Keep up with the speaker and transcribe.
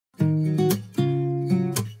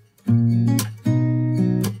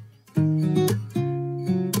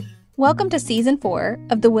Welcome to Season 4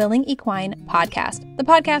 of the Willing Equine Podcast, the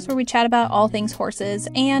podcast where we chat about all things horses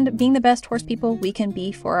and being the best horse people we can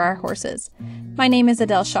be for our horses. My name is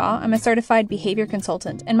Adele Shaw. I'm a certified behavior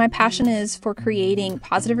consultant, and my passion is for creating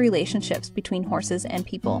positive relationships between horses and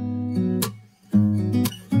people.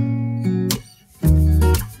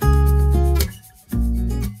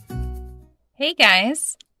 Hey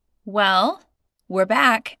guys! Well, we're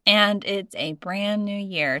back, and it's a brand new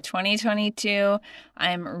year, 2022.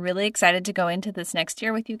 I'm really excited to go into this next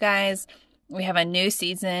year with you guys. We have a new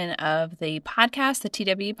season of the podcast, the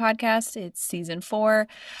TWE podcast. It's season 4.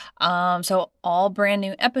 So all brand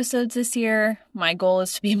new episodes this year. My goal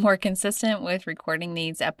is to be more consistent with recording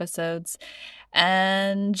these episodes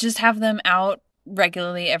and just have them out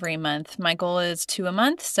regularly every month. My goal is 2 a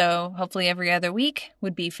month, so hopefully every other week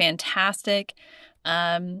would be fantastic.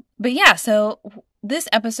 But yeah, so this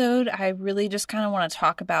episode, I really just kind of want to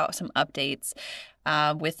talk about some updates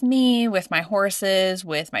with me, with my horses,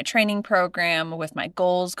 with my training program, with my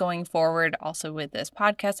goals going forward, also with this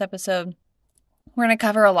podcast episode. We're going to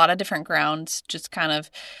cover a lot of different grounds, just kind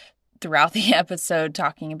of throughout the episode,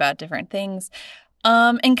 talking about different things.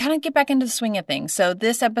 And kind of get back into the swing of things. So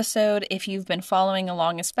this episode, if you've been following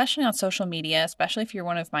along, especially on social media, especially if you're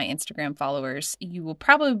one of my Instagram followers, you will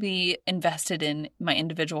probably be invested in my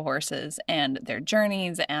individual horses and their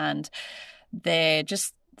journeys and the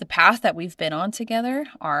path that we've been on together,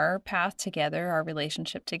 our path together, our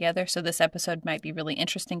relationship together. So this episode might be really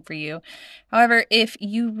interesting for you. However, if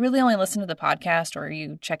you really only listen to the podcast or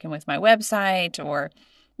you check in with my website or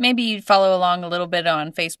maybe you follow along a little bit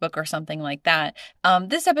on Facebook or something like that.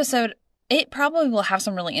 This episode, it probably will have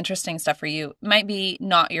some really interesting stuff for you. It might be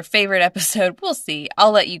not your favorite episode. We'll see. I'll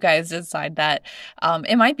let you guys decide that.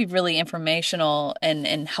 It might be really informational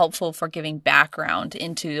and helpful for giving background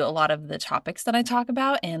into a lot of the topics that I talk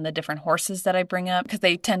about and the different horses that I bring up, because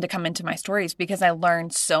they tend to come into my stories because I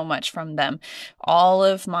learned so much from them. All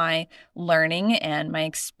of my learning and my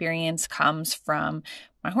experience comes from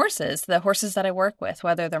my horses, the horses that I work with,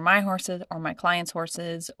 whether they're my horses or my clients'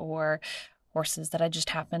 horses or horses that I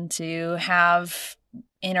just happen to have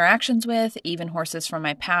interactions with, even horses from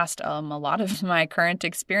my past. A lot of my current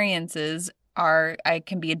experiences I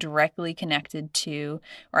can be directly connected to,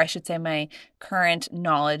 or I should say my current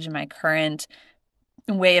knowledge, my current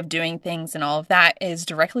way of doing things and all of that is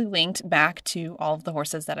directly linked back to all of the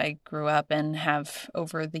horses that I grew up and have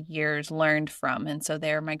over the years learned from. And so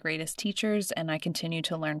they're my greatest teachers, and I continue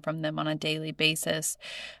to learn from them on a daily basis.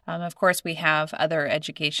 Of course, we have other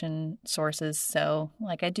education sources. So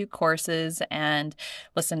like I do courses and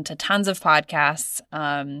listen to tons of podcasts,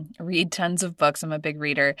 read tons of books. I'm a big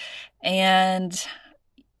reader. And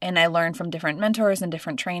I learn from different mentors and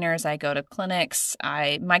different trainers. I go to clinics.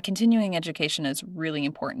 My continuing education is really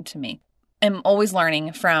important to me. I'm always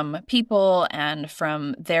learning from people and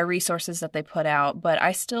from their resources that they put out, but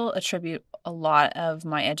I still attribute a lot of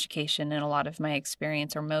my education and a lot of my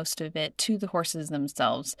experience, or most of it, to the horses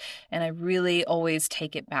themselves. And I really always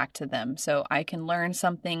take it back to them. So I can learn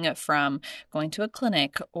something from going to a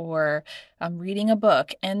clinic or reading a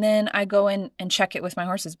book, and then I go in and check it with my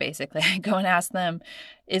horses, basically. I go and ask them,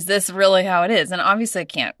 is this really how it is? And obviously I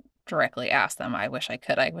can't directly ask them. I wish I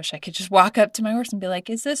could. I wish I could just walk up to my horse and be like,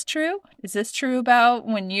 is this true? Is this true about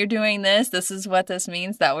when you're doing this? This is what this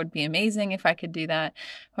means. That would be amazing if I could do that.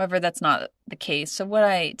 However, that's not the case. So what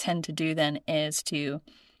I tend to do then is to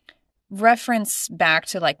reference back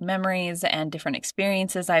to like memories and different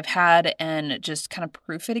experiences I've had and just kind of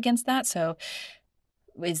proof it against that. So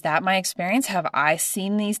is that my experience? Have I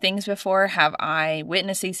seen these things before? Have I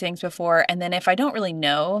witnessed these things before? And then if I don't really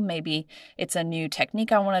know, maybe it's a new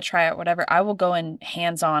technique I want to try out, whatever, I will go and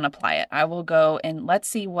hands-on apply it. I will go and let's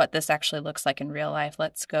see what this actually looks like in real life.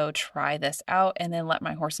 Let's go try this out, and then let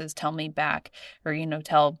my horses tell me back, or,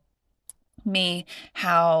 tell me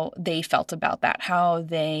how they felt about that, how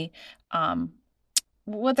they,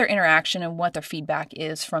 what their interaction and what their feedback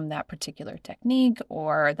is from that particular technique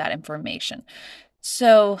or that information.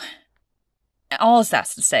 So all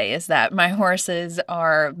that's to say is that my horses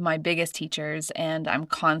are my biggest teachers, and I'm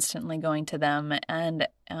constantly going to them and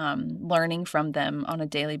learning from them on a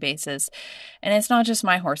daily basis. And it's not just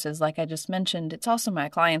my horses, like I just mentioned, it's also my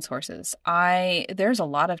clients' horses. There's a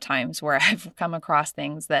lot of times where I've come across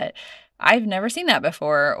things that I've never seen that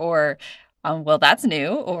before, or well, that's new,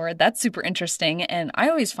 or that's super interesting. And I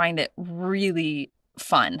always find it really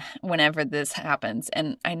fun whenever this happens.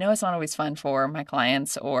 And I know it's not always fun for my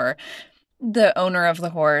clients or the owner of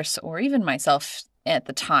the horse or even myself at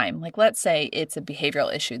the time. Like, let's say it's a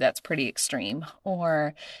behavioral issue that's pretty extreme,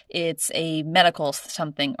 or it's a medical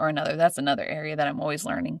something or another. That's another area that I'm always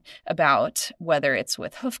learning about, whether it's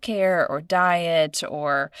with hoof care or diet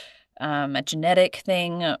or a genetic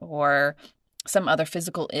thing or some other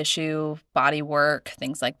physical issue, body work,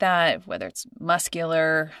 things like that, whether it's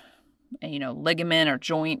muscular, ligament or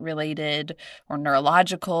joint related or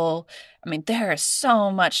neurological. I mean, there is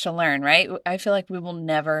so much to learn, right? I feel like we will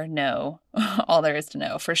never know all there is to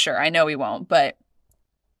know for sure. I know we won't, but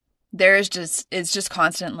it's just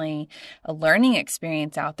constantly a learning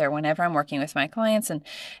experience out there whenever I'm working with my clients.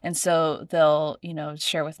 And so they'll,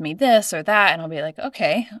 share with me this or that, and I'll be like,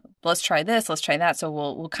 okay, let's try this, let's try that. So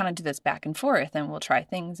we'll kind of do this back and forth, and we'll try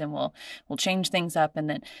things, and we'll change things up. And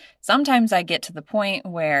then sometimes I get to the point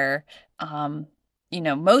where,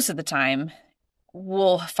 most of the time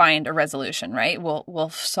we'll find a resolution, right?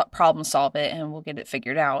 We'll problem solve it, and we'll get it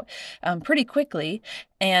figured out pretty quickly.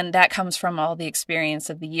 And that comes from all the experience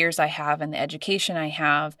of the years I have and the education I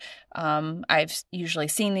have. I've usually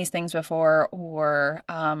seen these things before, or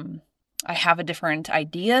I have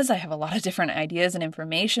ideas. I have a lot of different ideas and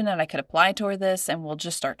information that I could apply toward this, and we'll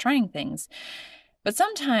just start trying things. But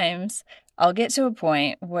sometimes I'll get to a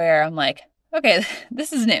point where I'm like, okay,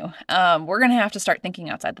 this is new. We're going to have to start thinking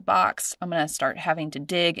outside the box. I'm going to start having to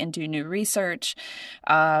dig and do new research,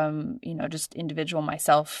 just individual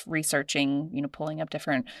myself researching, pulling up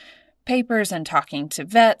different papers and talking to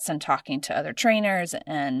vets and talking to other trainers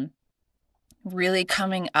and really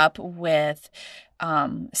coming up with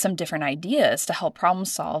some different ideas to help problem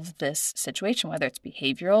solve this situation, whether it's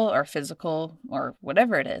behavioral or physical or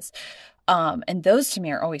whatever it is. And those to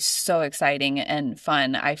me are always so exciting and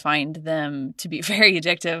fun. I find them to be very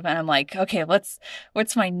addictive. And I'm like, okay, what's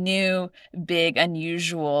my new big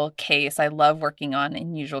unusual case? I love working on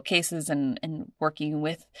unusual cases and working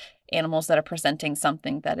with animals that are presenting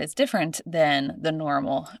something that is different than the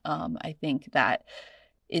normal. I think that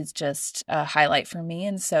is just a highlight for me.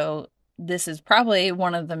 And so this is probably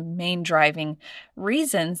one of the main driving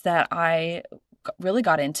reasons that I really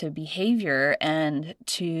got into behavior and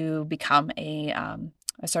to become a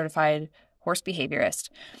certified horse behaviorist,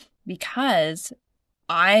 because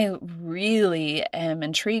I really am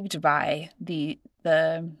intrigued by the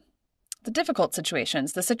difficult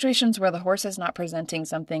situations, the situations where the horse is not presenting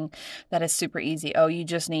something that is super easy. Oh, you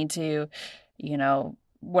just need to,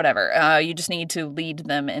 whatever. You just need to lead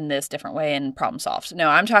them in this different way and problem solved. No,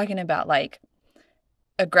 I'm talking about like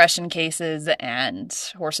aggression cases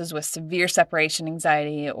and horses with severe separation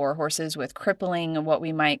anxiety, or horses with crippling, what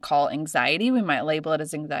we might call anxiety. We might label it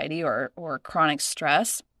as anxiety or chronic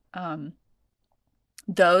stress.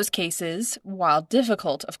 Those cases, while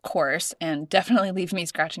difficult, of course, and definitely leave me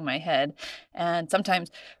scratching my head and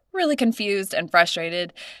sometimes really confused and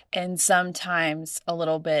frustrated, and sometimes a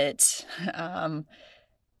little bit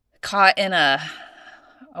caught in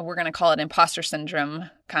we're going to call it imposter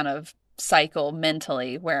syndrome kind of cycle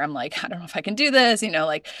mentally, where I'm like, I don't know if I can do this, and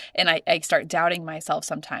I start doubting myself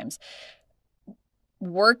sometimes.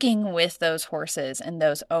 Working with those horses and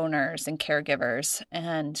those owners and caregivers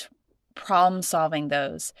and problem solving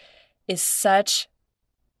those is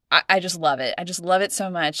I just love it. I just love it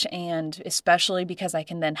so much. And especially because I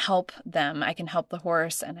can then help them. I can help the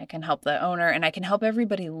horse, and I can help the owner, and I can help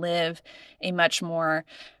everybody live a much more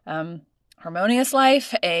harmonious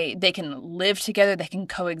life. They can live together. They can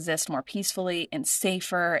coexist more peacefully and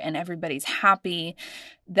safer, and everybody's happy.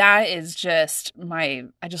 That is just I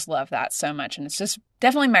just love that so much. And it's just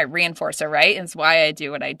definitely my reinforcer, right? And it's why I do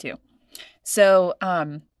what I do. So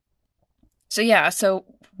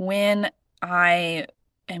when I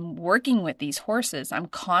am working with these horses, I'm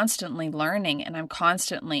constantly learning, and I'm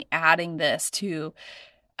constantly adding this to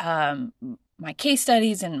my case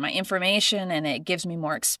studies and my information, and it gives me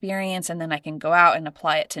more experience, and then I can go out and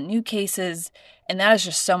apply it to new cases. And that is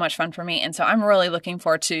just so much fun for me. And so I'm really looking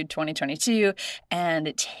forward to 2022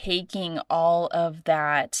 and taking all of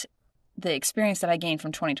that, the experience that I gained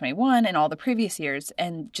from 2021 and all the previous years,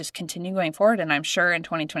 and just continue going forward. And I'm sure in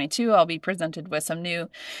 2022, I'll be presented with some new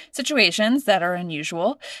situations that are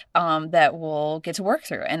unusual that we'll get to work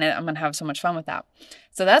through. And I'm going to have so much fun with that.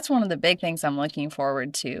 So that's one of the big things I'm looking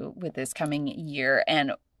forward to with this coming year.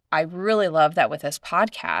 And I really love that with this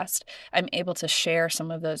podcast, I'm able to share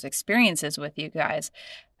some of those experiences with you guys.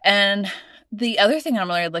 And the other thing I'm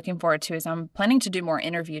really looking forward to is I'm planning to do more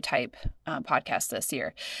interview type podcasts this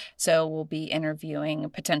year. So we'll be interviewing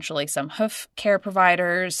potentially some hoof care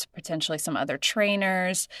providers, potentially some other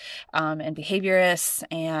trainers and behaviorists,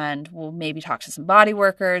 and we'll maybe talk to some body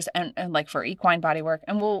workers and like for equine body work.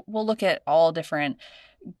 And we'll look at all different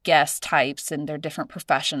guest types and their different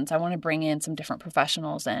professions. I want to bring in some different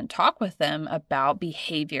professionals and talk with them about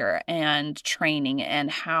behavior and training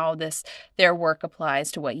and how their work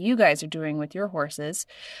applies to what you guys are doing with your horses,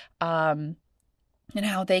 and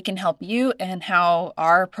how they can help you, and how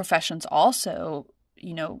our professions also,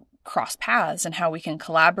 cross paths, and how we can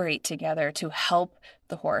collaborate together to help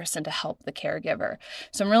the horse and to help the caregiver.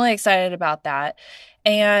 So I'm really excited about that.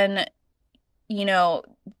 And,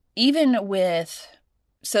 even with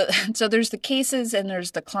so there's the cases and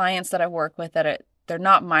there's the clients that I work with that they're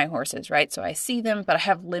not my horses, right? So I see them, but I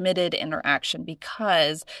have limited interaction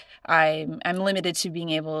because I'm limited to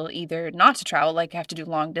being able either not to travel, like I have to do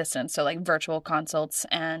long distance, so like virtual consults,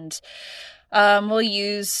 and we'll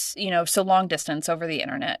use, so long distance over the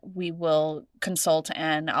internet. We will consult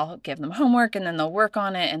and I'll give them homework and then they'll work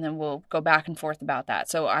on it and then we'll go back and forth about that.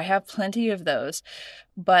 So I have plenty of those,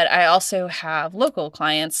 but I also have local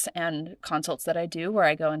clients and consults that I do where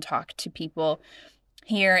I go and talk to people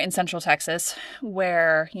here in Central Texas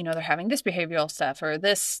where, they're having this behavioral stuff or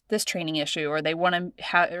this training issue, or they want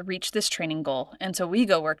to reach this training goal. And so we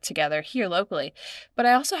go work together here locally. But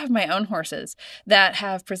I also have my own horses that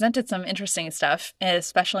have presented some interesting stuff,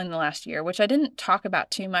 especially in the last year, which I didn't talk about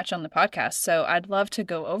too much on the podcast. So I'd love to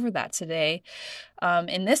go over that today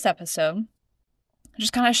in this episode.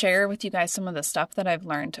 Just kind of share with you guys some of the stuff that I've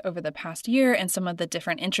learned over the past year and some of the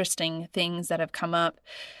different interesting things that have come up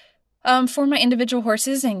for my individual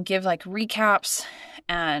horses, and give like recaps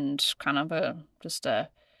and kind of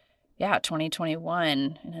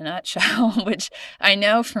 2021 in a nutshell, which I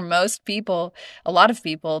know for most people, a lot of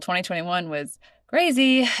people, 2021 was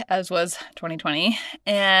crazy, as was 2020.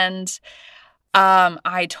 And I'm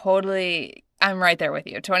right there with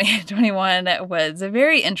you. 2021 was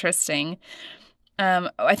very interesting.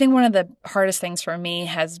 I think one of the hardest things for me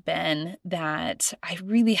has been that I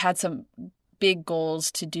really had some big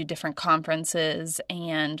goals to do different conferences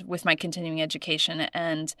and with my continuing education,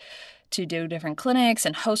 and to do different clinics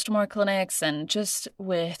and host more clinics, and just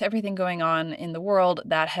with everything going on in the world,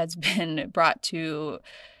 that has been brought to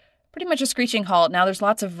pretty much a screeching halt. Now there's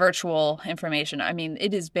lots of virtual information. I mean,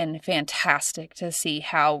 it has been fantastic to see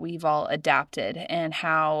how we've all adapted and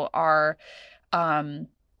how our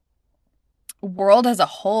world as a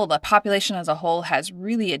whole, the population as a whole, has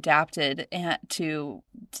really adapted to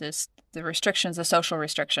just the restrictions, the social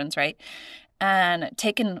restrictions, right? And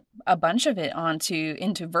taken a bunch of it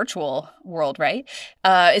into virtual world, right?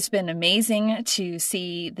 It's been amazing to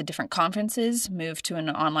see the different conferences move to an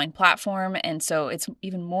online platform. And so it's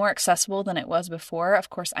even more accessible than it was before. Of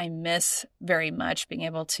course, I miss very much being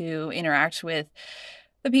able to interact with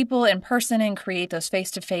the people in person and create those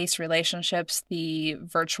face-to-face relationships. The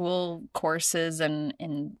virtual courses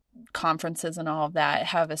and conferences and all of that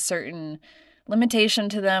have a certain limitation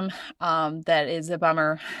to them that is a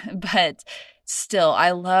bummer. But still,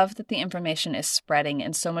 I love that the information is spreading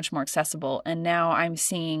and so much more accessible. And now I'm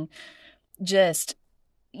seeing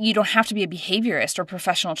you don't have to be a behaviorist or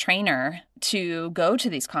professional trainer to go to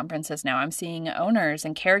these conferences now. I'm seeing owners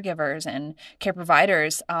and caregivers and care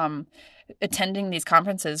providers attending these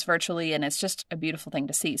conferences virtually, and it's just a beautiful thing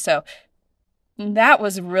to see. So that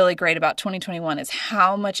was really great about 2021, is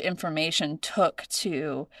how much information took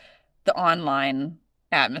to the online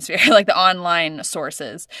atmosphere, like the online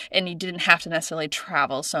sources, and you didn't have to necessarily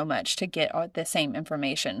travel so much to get the same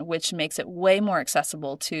information, which makes it way more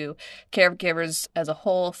accessible to caregivers as a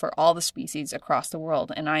whole for all the species across the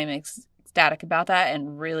world. And I am ecstatic about that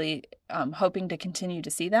and really hoping to continue to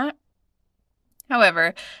see that.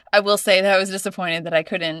 However, I will say that I was disappointed that I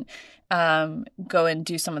couldn't go and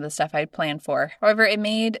do some of the stuff I'd planned for. However, it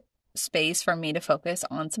made space for me to focus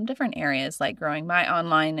on some different areas, like growing my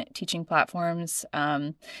online teaching platforms.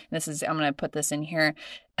 I'm going to put this in here,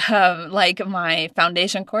 like my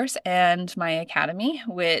foundation course and my academy,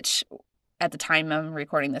 which at the time I'm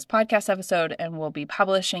recording this podcast episode and we'll be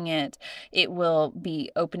publishing it, it will be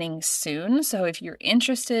opening soon. So if you're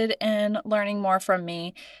interested in learning more from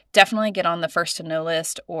me, definitely get on the first to know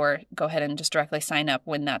list, or go ahead and just directly sign up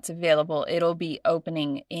when that's available. It'll be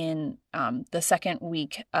opening in the second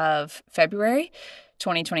week of February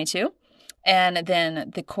 2022. And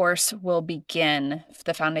then the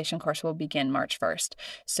foundation course will begin March 1st.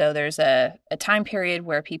 So there's a time period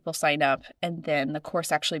where people sign up, and then the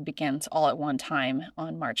course actually begins all at one time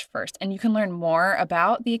on March 1st. And you can learn more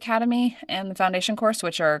about the academy and the foundation course,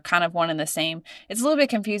 which are kind of one and the same. It's a little bit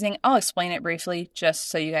confusing. I'll explain it briefly just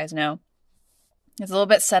so you guys know. It's a little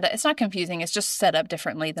bit set up. It's not confusing. It's just set up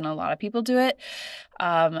differently than a lot of people do it.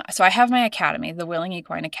 So I have my academy, the Willing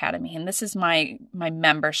Equine Academy, and this is my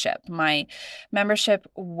membership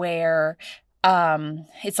where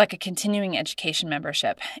It's like a continuing education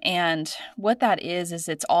membership. And what that is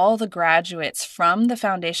it's all the graduates from the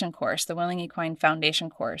foundation course, the Willing Equine Foundation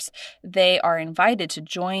course. They are invited to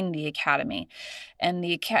join the academy. And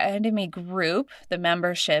the academy group, the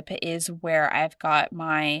membership, is where I've got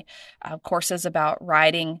my courses about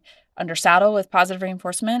riding under saddle with positive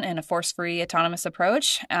reinforcement and a force-free autonomous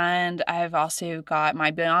approach. And I've also got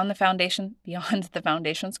my Beyond the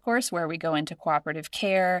Foundations course, where we go into cooperative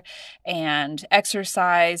care and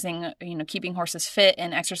exercising, keeping horses fit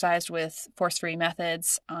and exercised with force-free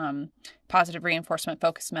methods, positive reinforcement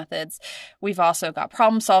focused methods. We've also got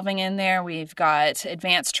problem solving in there. We've got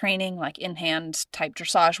advanced training like in-hand type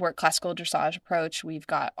dressage work, classical dressage approach. We've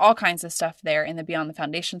got all kinds of stuff there in the Beyond the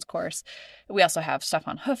Foundations course. We also have stuff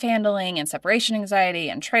on hoof handling and separation anxiety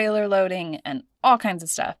and trailer loading and all kinds of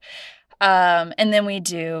stuff. And then we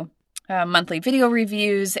do monthly video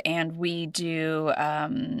reviews, and we do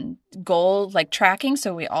goal tracking.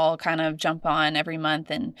 So we all kind of jump on every month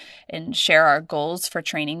and share our goals for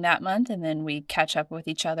training that month. And then we catch up with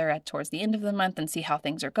each other towards the end of the month and see how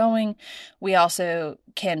things are going. We also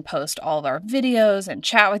can post all of our videos and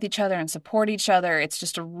chat with each other and support each other. It's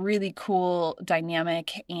just a really cool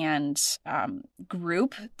dynamic and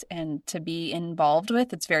group and to be involved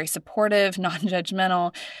with. It's very supportive,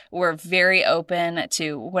 non-judgmental. We're very open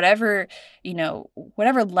to whatever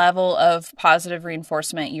level of positive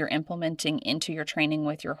reinforcement you're implementing into your training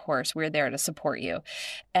with your horse. We're there to support you.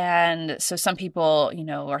 And so some people,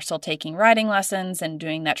 are still taking riding lessons and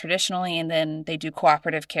doing that traditionally, and then they do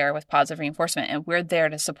cooperative care with positive reinforcement, and we're there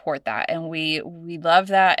to support that. And we love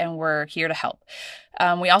that, and we're here to help.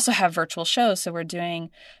 We also have virtual shows. So we're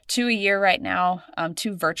doing 2 a year right now,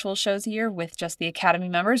 2 virtual shows a year with just the Academy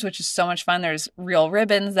members, which is so much fun. There's real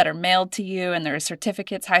ribbons that are mailed to you, and there's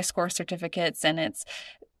certificates, high score certificates, and it's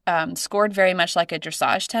scored very much like a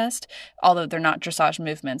dressage test, although they're not dressage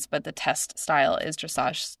movements, but the test style is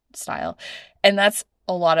dressage style. And that's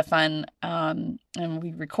a lot of fun. And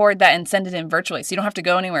we record that and send it in virtually. So you don't have to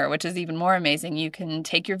go anywhere, which is even more amazing. You can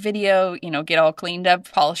take your video, get all cleaned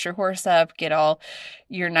up, polish your horse up, get all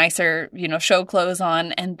your nicer, show clothes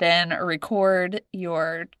on, and then record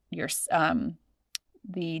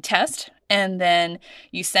the test, and then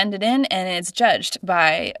you send it in, and it's judged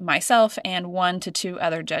by myself and 1 to 2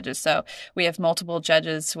 other judges. So we have multiple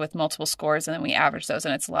judges with multiple scores, and then we average those,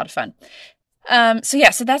 and it's a lot of fun. So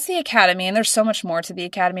that's the Academy, and there's so much more to the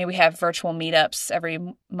Academy. We have virtual meetups every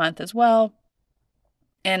month as well,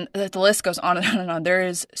 and the list goes on and on and on. There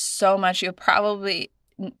is so much.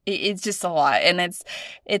 It's just a lot, and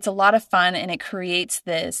it's a lot of fun, and it creates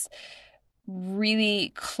this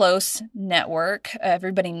really close network.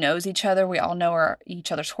 Everybody knows each other. We all know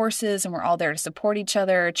each other's horses, and we're all there to support each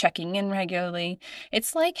other, checking in regularly.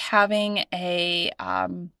 It's like having a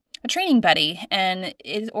training buddy,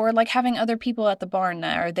 or like having other people at the barn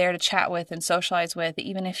that are there to chat with and socialize with.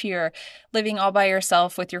 Even if you're living all by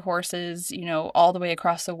yourself with your horses, all the way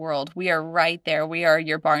across the world, we are right there. We are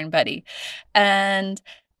your barn buddy. And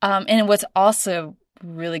what's also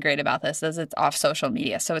really great about this is it's off social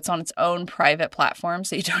media. So it's on its own private platform.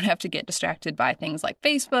 So you don't have to get distracted by things like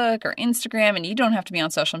Facebook or Instagram, and you don't have to be on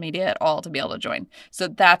social media at all to be able to join. So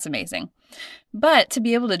that's amazing. But to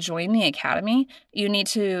be able to join the Academy, you need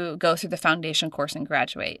to go through the foundation course and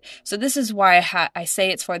graduate. So this is why I say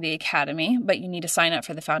it's for the Academy, but you need to sign up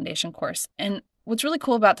for the foundation course. And what's really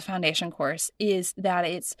cool about the foundation course is that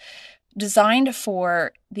it's designed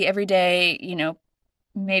for the everyday,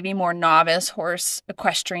 maybe more novice horse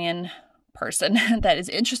equestrian person that is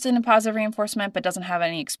interested in positive reinforcement but doesn't have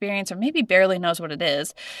any experience or maybe barely knows what it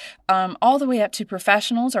is, all the way up to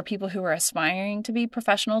professionals or people who are aspiring to be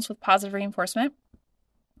professionals with positive reinforcement.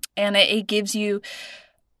 And it gives you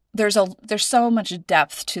there's so much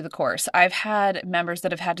depth to the course. I've had members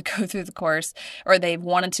that have had to go through the course, or they've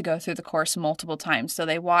wanted to go through the course multiple times. So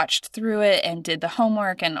they watched through it and did the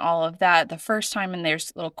homework and all of that the first time, and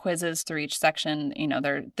there's little quizzes through each section.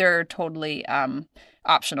 They're totally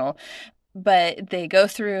optional. But they go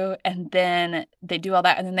through and then they do all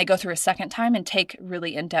that, and then they go through a second time and take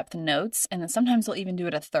really in-depth notes. And then sometimes they'll even do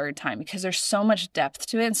it a third time because there's so much depth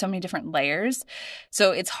to it and so many different layers.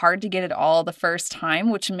 So it's hard to get it all the first time,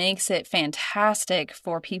 which makes it fantastic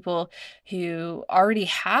for people who already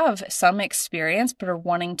have some experience but are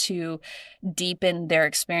wanting to deepen their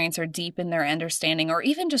experience or deepen their understanding, or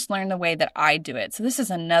even just learn the way that I do it. So this is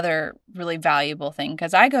another really valuable thing,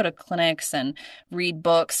 because I go to clinics and read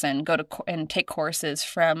books and and take courses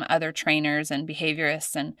from other trainers and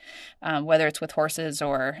behaviorists, and whether it's with horses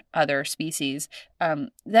or other species,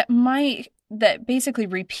 that might that basically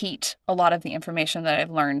repeat a lot of the information that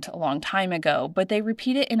I've learned a long time ago, but they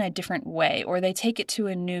repeat it in a different way, or they take it to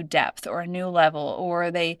a new depth or a new level,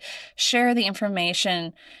 or they share the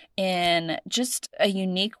information in just a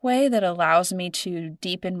unique way that allows me to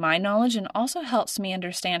deepen my knowledge and also helps me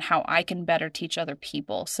understand how I can better teach other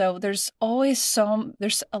people. So there's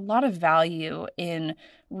a lot of value in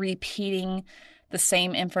repeating the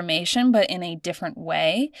same information, but in a different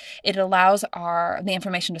way. It allows the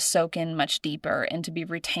information to soak in much deeper and to be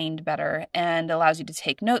retained better, and allows you to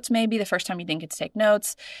take notes maybe the first time you didn't get to take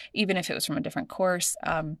notes, even if it was from a different course.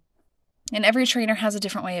 And every trainer has a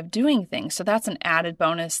different way of doing things. So that's an added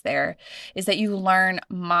bonus there, is that you learn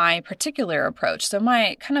my particular approach. So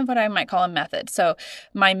my kind of what I might call a method. So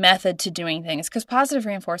my method to doing things, because positive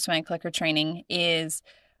reinforcement and clicker training is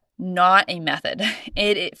not a method.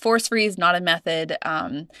 Force-free is not a method.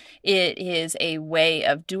 It is a way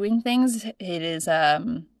of doing things. It is a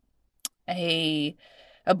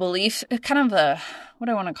belief, kind of what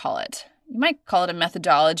do I want to call it? You might call it a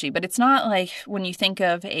methodology, but it's not like when you think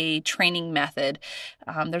of a training method,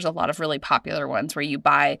 there's a lot of really popular ones where you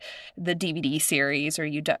buy the DVD series, or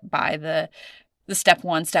you buy the step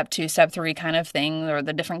 1, step 2, step 3 kind of thing, or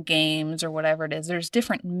the different games or whatever it is. There's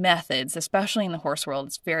different methods, especially in the horse world.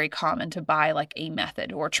 It's very common to buy like a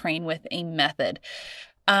method or train with a method.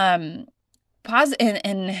 And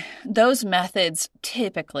those methods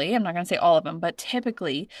typically, I'm not going to say all of them, but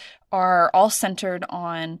typically are all centered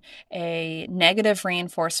on a negative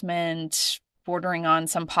reinforcement bordering on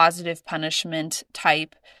some positive punishment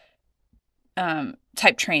type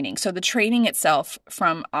training. So the training itself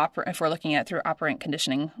if we're looking at it through operant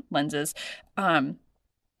conditioning lenses, it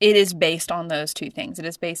is based on those two things. It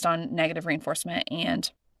is based on negative reinforcement and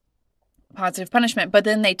positive punishment. But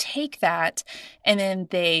then they take that and then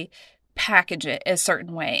they package it a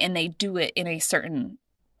certain way, and they do it in a certain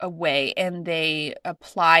way, and they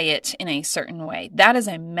apply it in a certain way. That is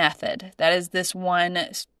a method. That is this one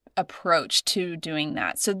approach to doing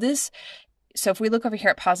that. So if we look over here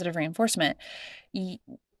at positive reinforcement,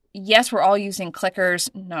 yes, we're all using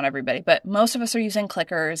clickers. Not everybody, but most of us are using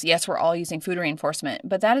clickers. Yes, we're all using food reinforcement,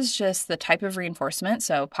 but that is just the type of reinforcement.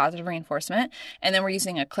 So positive reinforcement. And then we're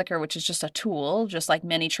using a clicker, which is just a tool, just like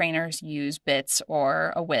many trainers use bits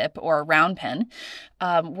or a whip or a round pen.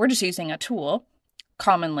 We're just using a tool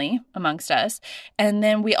commonly amongst us. And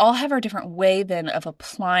then we all have our different way then of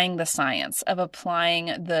applying the science, of applying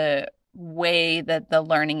the way that the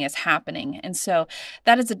learning is happening. And so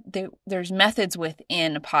that is there's methods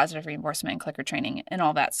within positive reinforcement and clicker training and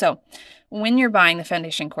all that. So when you're buying the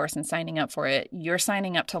foundation course and signing up for it, you're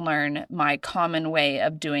signing up to learn my common way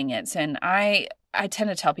of doing it. And I tend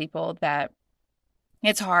to tell people that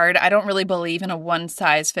it's hard. I don't really believe in a one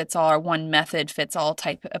size fits all or one method fits all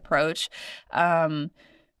type approach.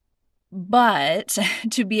 But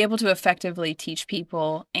to be able to effectively teach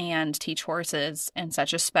people and teach horses and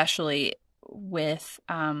such, especially with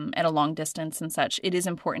at a long distance and such, it is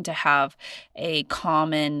important to have a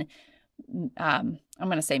common, I'm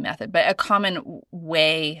going to say method, but a common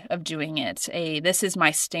way of doing it. This is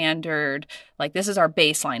my standard, like this is our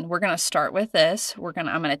baseline. We're going to start with this. I'm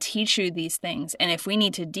going to teach you these things. And if we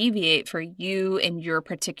need to deviate for you and your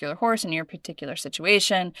particular horse and your particular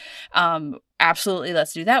situation, absolutely,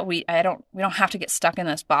 let's do that. We don't have to get stuck in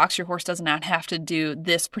this box. Your horse does not have to do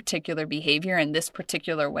this particular behavior in this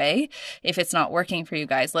particular way. If it's not working for you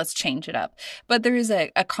guys, let's change it up. But there is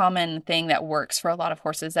a common thing that works for a lot of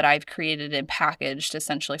horses that I've created and packaged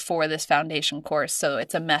essentially for this foundation course. So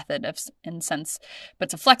it's a method but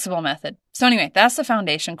it's a flexible method. So anyway, that's the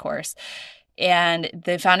foundation course. And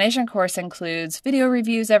the foundation course includes video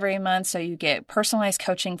reviews every month. So you get personalized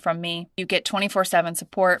coaching from me. You get 24/7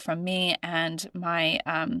 support from me and my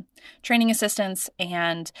training assistants.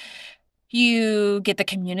 And you get the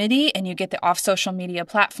community, and you get the off social media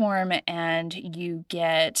platform, and you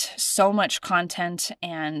get so much content,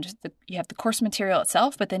 and you have the course material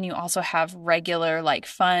itself, but then you also have regular, like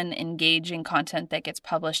fun, engaging content that gets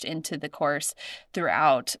published into the course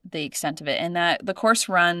throughout the extent of it. And that the course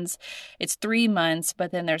it's 3 months,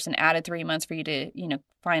 but then there's an added 3 months for you to,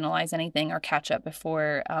 finalize anything or catch up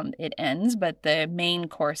before it ends. But the main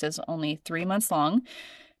course is only 3 months long.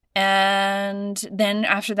 And then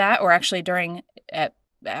after that, or actually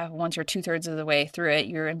once you're 2/3 of the way through it,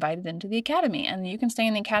 you're invited into the academy, and you can stay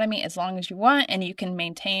in the academy as long as you want, and you can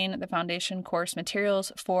maintain the foundation course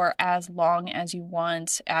materials for as long as you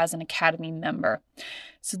want as an academy member.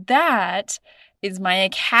 So that is my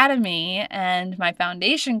academy and my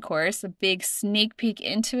foundation course, a big sneak peek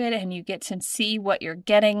into it, and you get to see what you're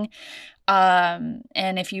getting. And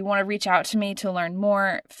if you want to reach out to me to learn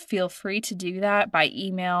more, feel free to do that by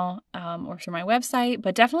email or through my website.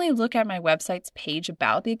 But definitely look at my website's page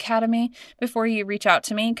about the academy before you reach out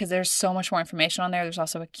to me, because there's so much more information on there. There's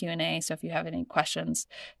also a Q&A, so if you have any questions,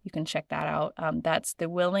 you can check that out. That's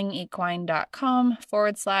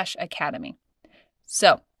thewillingequine.com/academy.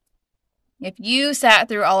 So if you sat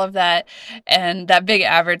through all of that and that big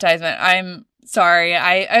advertisement, I'm sorry.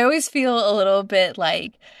 I always feel a little bit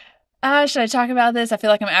like, should I talk about this? I feel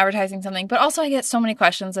like I'm advertising something, but also I get so many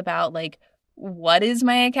questions about like, what is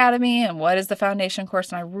my academy and what is the foundation course?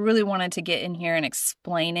 And I really wanted to get in here and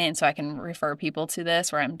explain it, and so I can refer people to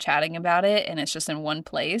this where I'm chatting about it and it's just in one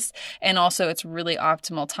place. And also it's really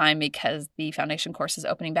optimal time because the foundation course is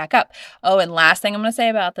opening back up. Oh, and last thing I'm going to say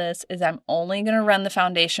about this is I'm only going to run the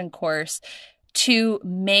foundation course 2,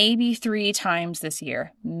 maybe 3 times this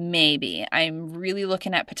year. Maybe. I'm really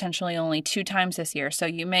looking at potentially only 2 times this year. So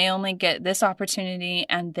you may only get this opportunity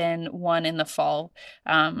and then one in the fall.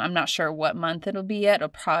 I'm not sure what month it'll be yet. It'll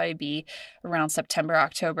probably be around September,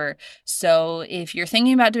 October. So if you're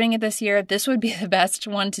thinking about doing it this year, this would be the best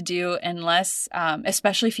one to do, unless,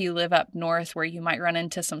 especially if you live up north where you might run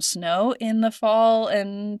into some snow in the fall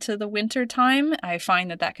and to the winter time. I find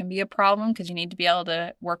that that can be a problem because you need to be able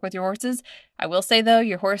to work with your horses. I will say, though,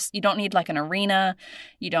 your horse, you don't need like an arena.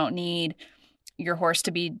 You don't need your horse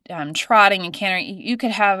to be trotting and cantering. You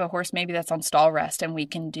could have a horse maybe that's on stall rest and we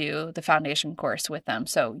can do the foundation course with them.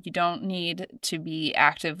 So you don't need to be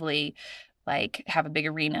actively like have a big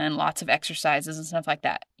arena and lots of exercises and stuff like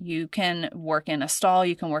that. You can work in a stall,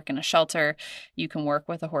 you can work in a shelter, you can work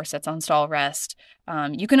with a horse that's on stall rest.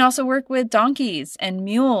 You can also work with donkeys and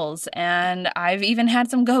mules, and I've even had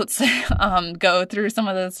some goats go through some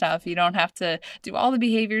of the stuff. You don't have to do all the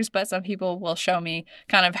behaviors, but some people will show me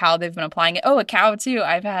kind of how they've been applying it. Oh, a cow too.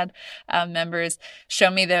 I've had members show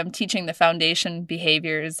me them teaching the foundation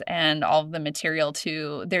behaviors and all of the material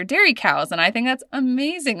to their dairy cows, and I think that's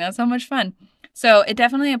amazing. That's so much fun. So it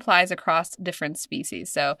definitely applies across different species.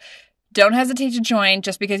 So don't hesitate to join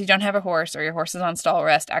just because you don't have a horse or your horse is on stall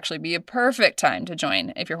rest. Actually be a perfect time to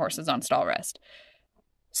join if your horse is on stall rest.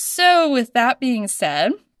 So with that being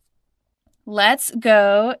said, let's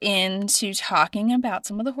go into talking about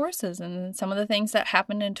some of the horses and some of the things that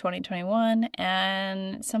happened in 2021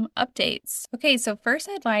 and some updates. Okay, so first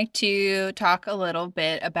I'd like to talk a little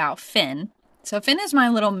bit about Finn. So Finn is my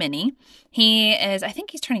little mini. He is, I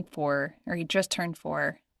think he's turning 4, or he just turned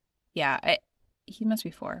 4. Yeah, he must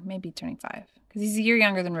be 4, maybe turning 5, because he's a year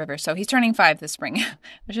younger than River. So he's turning 5 this spring.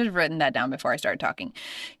 I should have written that down before I started talking.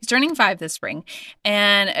 He's turning 5 this spring,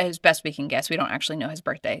 and as best we can guess, we don't actually know his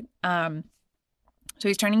birthday. So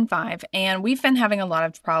he's turning 5, and we've been having a lot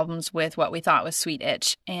of problems with what we thought was sweet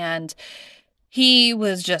itch, and he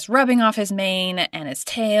was just rubbing off his mane and his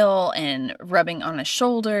tail and rubbing on his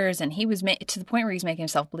shoulders, and he was to the point where he's making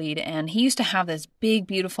himself bleed. And he used to have this big,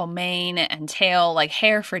 beautiful mane and tail, like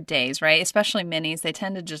hair for days, right? Especially minis. They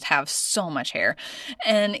tend to just have so much hair.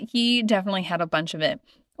 And he definitely had a bunch of it.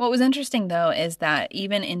 What was interesting, though, is that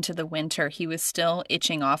even into the winter, he was still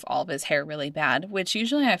itching off all of his hair really bad, which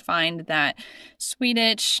usually I find that sweet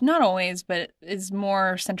itch, not always, but is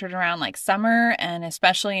more centered around like summer, and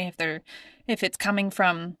especially if it's coming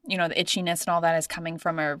from, the itchiness and all that is coming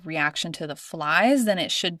from a reaction to the flies, then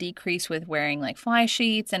it should decrease with wearing like fly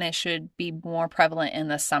sheets, and it should be more prevalent in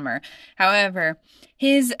the summer. However,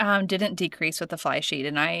 his didn't decrease with the fly sheet,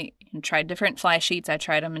 and I tried different fly sheets. I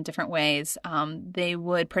tried them in different ways. They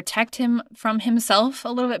would protect him from himself a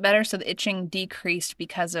little bit better, so the itching decreased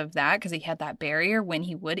because of that, because he had that barrier when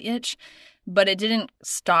he would itch. But it didn't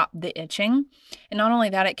stop the itching. And not only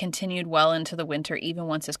that, it continued well into the winter, even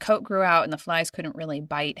once his coat grew out and the flies couldn't really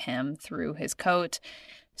bite him through his coat.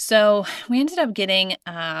 So we ended up getting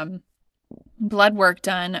blood work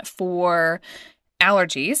done for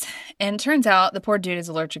allergies. And it turns out the poor dude is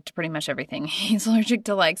allergic to pretty much everything. He's allergic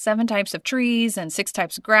to like 7 types of trees and 6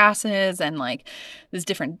 types of grasses, and like there's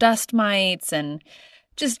different dust mites and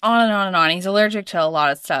just on and on and on. He's allergic to a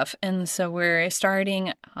lot of stuff. And so we're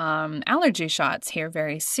starting allergy shots here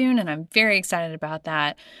very soon, and I'm very excited about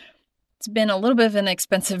that. It's been a little bit of an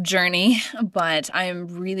expensive journey, but I'm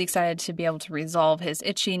really excited to be able to resolve his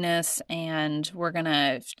itchiness, and we're going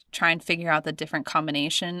to try and figure out the different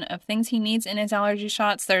combination of things he needs in his allergy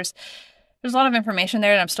shots. There's a lot of information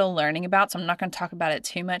there that I'm still learning about, so I'm not going to talk about it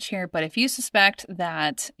too much here. But if you suspect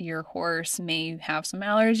that your horse may have some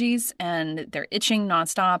allergies and they're itching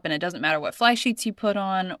nonstop, and it doesn't matter what fly sheets you put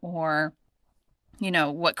on or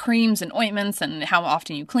what creams and ointments and how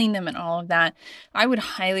often you clean them and all of that, I would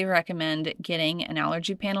highly recommend getting an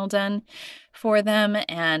allergy panel done for them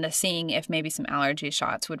and seeing if maybe some allergy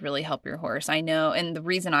shots would really help your horse. I know, and the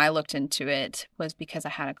reason I looked into it was because I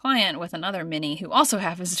had a client with another mini who also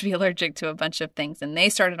happens to be allergic to a bunch of things, and they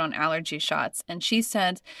started on allergy shots. And she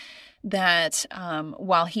said that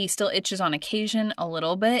while he still itches on occasion a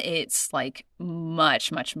little bit, it's like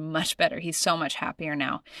much, much, much better. He's so much happier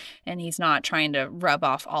now, and he's not trying to rub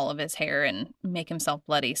off all of his hair and make himself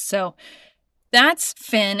bloody. So that's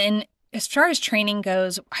Finn. And as far as training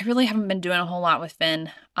goes, I really haven't been doing a whole lot with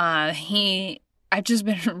Finn. I've just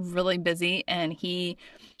been really busy, and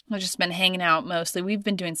I've just been hanging out mostly. We've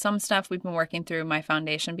been doing some stuff. We've been working through my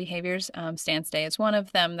foundation behaviors. Stand stay is one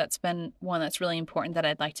of them. That's been one that's really important that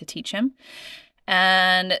I'd like to teach him.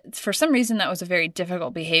 And for some reason, that was a very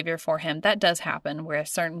difficult behavior for him. That does happen where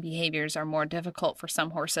certain behaviors are more difficult for some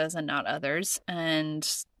horses and not others.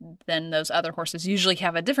 And then those other horses usually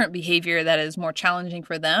have a different behavior that is more challenging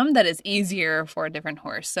for them, that is easier for a different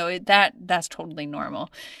horse. So that's totally normal.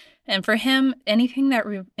 And for him, anything that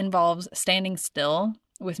involves standing still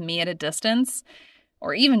with me at a distance,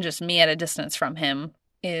 or even just me at a distance from him,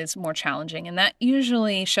 is more challenging. And that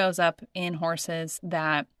usually shows up in horses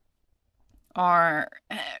that have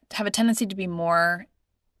a tendency to be more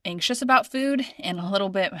anxious about food and a little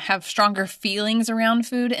bit have stronger feelings around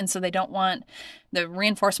food. And so they don't want the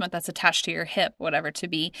reinforcement that's attached to your hip, whatever, to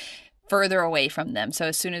be further away from them. So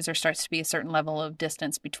as soon as there starts to be a certain level of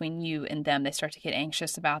distance between you and them, they start to get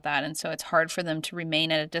anxious about that. And so it's hard for them to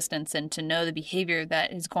remain at a distance and to know the behavior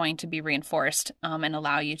that is going to be reinforced and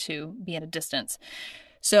allow you to be at a distance.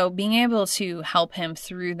 So being able to help him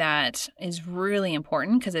through that is really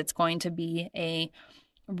important because it's going to be a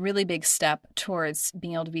really big step towards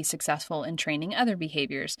being able to be successful in training other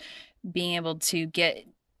behaviors. Being able to get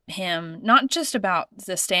him, not just about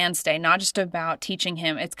the stand stay, not just about teaching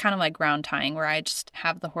him. It's kind of like ground tying where I just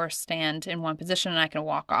have the horse stand in one position and I can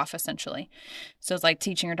walk off essentially. So it's like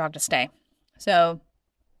teaching your dog to stay. So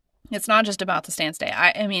it's not just about the stand stay.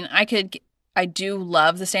 I do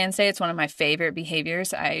love the stand stay. It's one of my favorite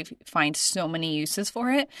behaviors. I find so many uses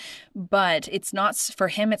for it, but it's not, for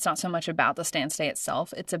him, it's not so much about the stand stay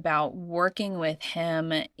itself. It's about working with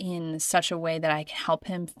him in such a way that I can help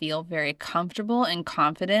him feel very comfortable and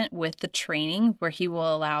confident with the training where he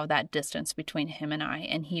will allow that distance between him and I,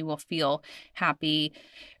 and he will feel happy,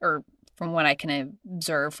 or from what I can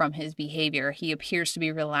observe from his behavior, he appears to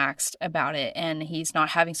be relaxed about it and he's not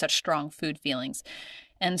having such strong food feelings.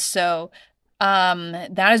 And so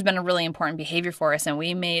that has been a really important behavior for us, and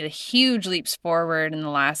we made huge leaps forward in the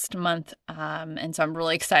last month, and so I'm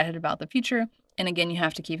really excited about the future. And again, you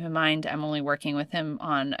have to keep in mind, I'm only working with him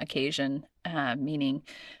on occasion, meaning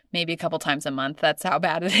maybe a couple times a month. That's how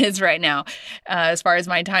bad it is right now, as far as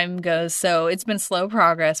my time goes. So it's been slow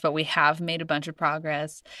progress, but we have made a bunch of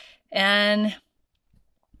progress. And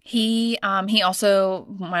he also,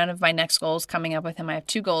 one of my next goals coming up with him, I have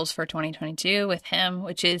 2 goals for 2022 with him,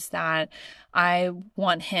 which is that I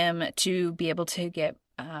want him to be able to get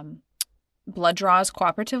blood draws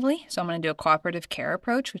cooperatively. So I'm going to do a cooperative care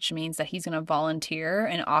approach, which means that he's going to volunteer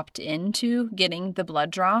and opt into getting the blood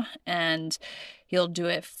draw, and he'll do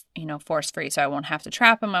it, force-free. So I won't have to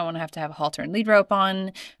trap him. I won't have to have a halter and lead rope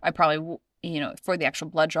on. I probably for the actual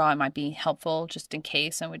blood draw, it might be helpful just in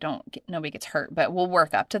case and nobody gets hurt, but we'll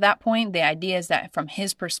work up to that point. The idea is that from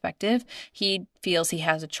his perspective, he feels he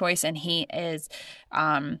has a choice and he is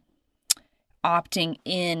opting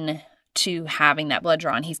in to having that blood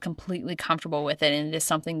draw, and he's completely comfortable with it, and it is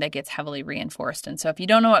something that gets heavily reinforced. And so if you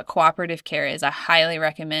don't know what cooperative care is, I highly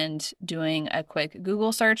recommend doing a quick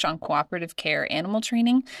Google search on cooperative care animal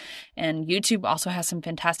training. And YouTube also has some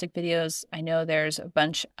fantastic videos. I know there's a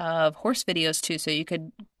bunch of horse videos too, so you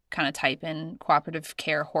could kind of type in cooperative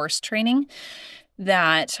care horse training.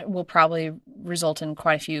 That will probably result in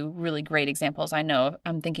quite a few really great examples. I know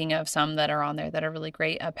I'm thinking of some that are on there that are really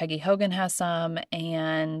great. Peggy Hogan has some,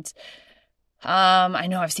 and I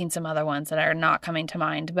know I've seen some other ones that are not coming to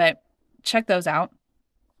mind, but check those out.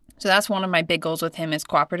 So that's one of my big goals with him is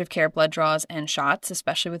cooperative care, blood draws, and shots,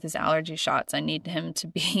 especially with his allergy shots. I need him to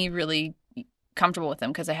be really comfortable with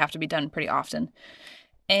them because they have to be done pretty often.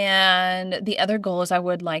 And the other goal is I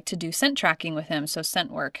would like to do scent tracking with him. So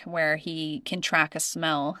scent work where he can track a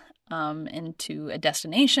smell into a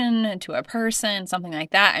destination, into a person, something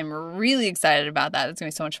like that. I'm really excited about that. It's going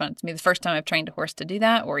to be so much fun. It's going to be the first time I've trained a horse to do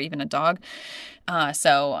that, or even a dog. That's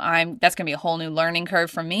going to be a whole new learning curve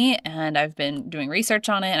for me. And I've been doing research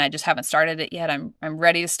on it and I just haven't started it yet. I'm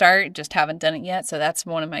ready to start, just haven't done it yet. So that's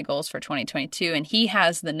one of my goals for 2022. And he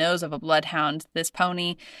has the nose of a bloodhound. This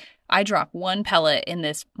pony, I drop one pellet in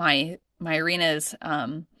this, my arena's,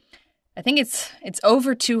 I think it's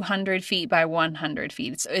over 200 feet by 100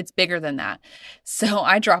 feet. It's bigger than that. So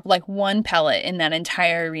I drop like one pellet in that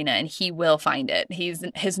entire arena and he will find it.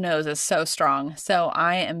 His nose is so strong. So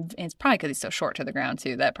it's probably because he's so short to the ground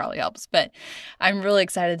too. That probably helps. But I'm really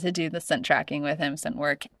excited to do the scent tracking with him, scent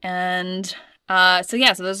work. And so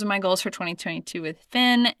those are my goals for 2022 with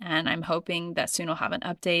Finn. And I'm hoping that soon I'll have an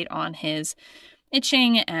update on his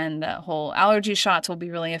itching, and the whole allergy shots will be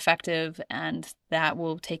really effective, and that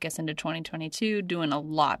will take us into 2022 doing a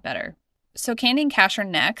lot better. So Candy and Cash are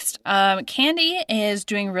next. Candy is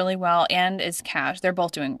doing really well, and is Cash. They're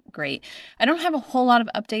both doing great. I don't have a whole lot of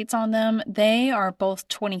updates on them. They are both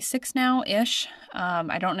 26 now-ish.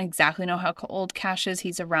 I don't exactly know how old Cash is.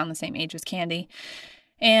 He's around the same age as Candy.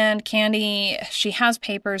 And Candy, she has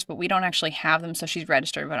papers, but we don't actually have them, so she's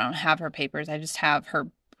registered, but I don't have her papers. I just have her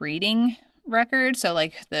breeding record, so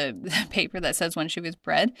like the paper that says when she was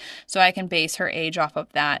bred, so I can base her age off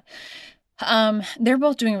of that. They're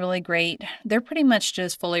both doing really great. They're pretty much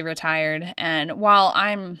just fully retired, and while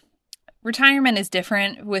retirement is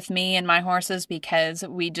different with me and my horses because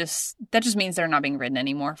that just means they're not being ridden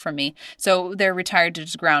anymore from me. So they're retired to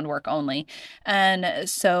just groundwork only. And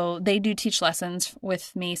so they do teach lessons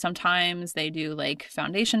with me sometimes. They do like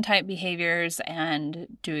foundation type behaviors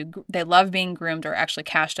and they love being groomed, or actually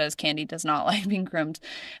Cash does. Candy does not like being groomed.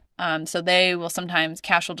 So they will sometimes,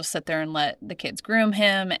 Cash will just sit there and let the kids groom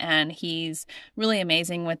him, and he's really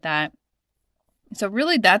amazing with that. So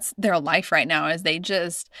really that's their life right now, is they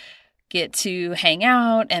just get to hang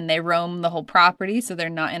out and they roam the whole property. So they're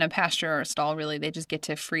not in a pasture or a stall, really. They just get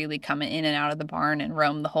to freely come in and out of the barn and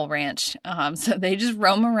roam the whole ranch. So they just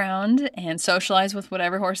roam around and socialize with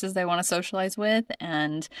whatever horses they want to socialize with,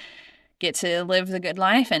 and get to live the good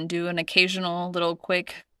life and do an occasional little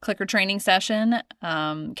quick clicker training session.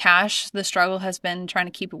 Cash, the struggle has been trying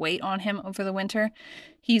to keep weight on him over the winter.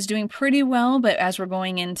 He's doing pretty well, but as we're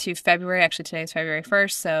going into February, actually today is February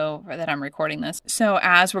 1st, so that I'm recording this. So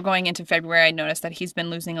as we're going into February, I noticed that he's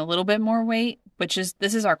been losing a little bit more weight,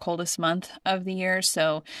 this is our coldest month of the year,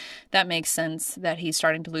 so that makes sense that he's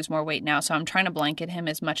starting to lose more weight now. So I'm trying to blanket him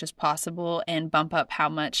as much as possible and bump up how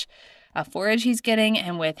much forage he's getting.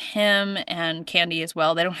 And with him and Candy as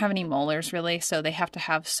well, they don't have any molars really, so they have to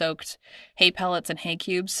have soaked hay pellets and hay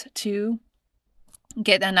cubes to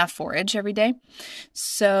get enough forage every day.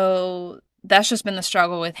 So that's just been the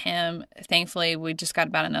struggle with him. Thankfully, we just got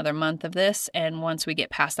about another month of this, and once we get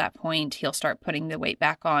past that point, he'll start putting the weight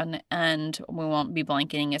back on, and we won't be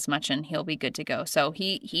blanketing as much, and he'll be good to go. So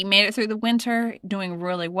he made it through the winter doing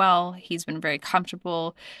really well. He's been very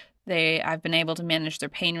comfortable. I've been able to manage their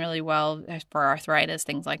pain really well for arthritis,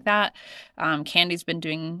 things like that. Candy's been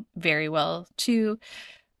doing very well too.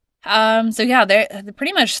 So yeah, they're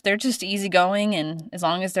pretty much, they're just easygoing, and as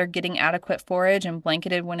long as they're getting adequate forage and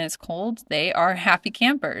blanketed when it's cold, they are happy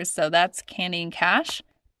campers. So that's Candy and Cash.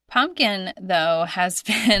 Pumpkin, though, has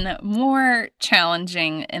been more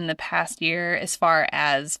challenging in the past year as far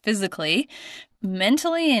as physically.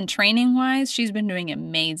 Mentally and training wise, she's been doing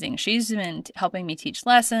amazing. She's been helping me teach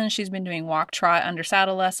lessons. She's been doing walk, trot, under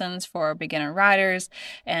saddle lessons for beginner riders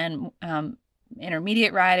and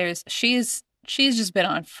intermediate riders. She's just been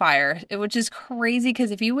on fire, which is crazy because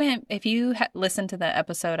if you listened to the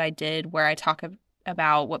episode I did where I talk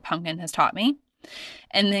about what Pumpkin has taught me,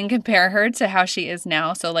 and then compare her to how she is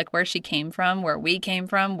now, so like where she came from, where we came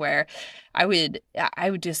from, where I would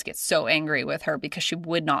just get so angry with her because she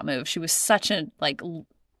would not move. She was such a, like,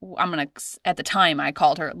 at the time I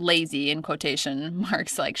called her lazy in quotation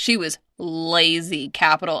marks. Like, she was lazy,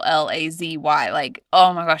 capital Lazy. Like,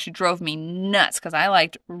 oh my gosh, she drove me nuts because I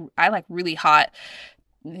like really hot,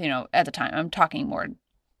 at the time. I'm talking more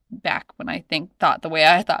back when I thought the way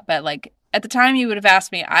I thought, but like at the time you would have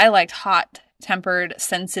asked me, I liked hot tempered,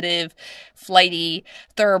 sensitive, flighty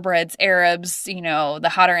thoroughbreds, Arabs,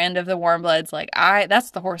 the hotter end of the warm bloods. Like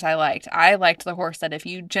that's the horse I liked. I liked the horse that if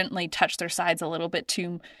you gently touch their sides a little bit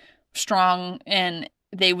too strong and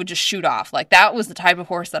they would just shoot off. Like that was the type of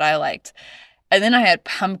horse that I liked. And then I had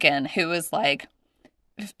Pumpkin, who was like,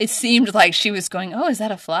 it seemed like she was going, oh, is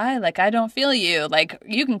that a fly? Like, I don't feel you. Like,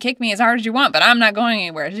 you can kick me as hard as you want, but I'm not going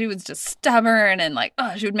anywhere. She was just stubborn and like,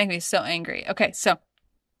 oh, she would make me so angry. Okay, so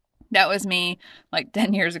that was me like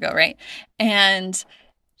 10 years ago, right? And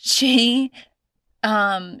she,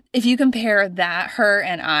 if you compare her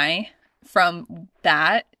and I from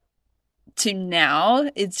that to now,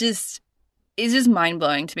 it's just mind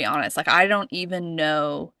blowing, to be honest. Like, I don't even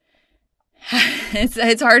know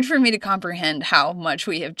it's hard for me to comprehend how much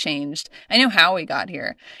we have changed. I know how we got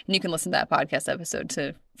here, and you can listen to that podcast episode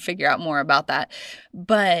to figure out more about that.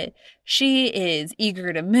 But she is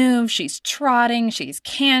eager to move. She's trotting, she's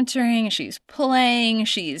cantering, she's playing,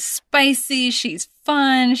 she's spicy, she's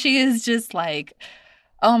fun. She is just like,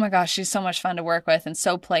 oh my gosh, she's so much fun to work with and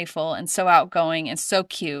so playful and so outgoing and so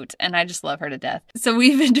cute. And I just love her to death. So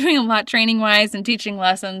we've been doing a lot training wise and teaching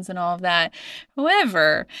lessons and all of that.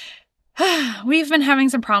 However, we've been having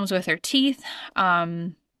some problems with her teeth.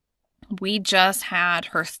 We just had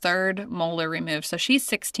her third molar removed. So she's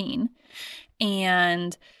 16.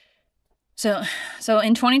 And so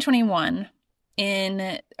in 2021,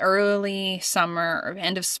 in early summer or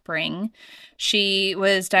end of spring, she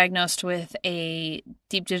was diagnosed with a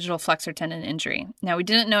deep digital flexor tendon injury. Now, we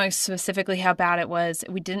didn't know specifically how bad it was.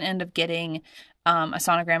 We didn't end up getting a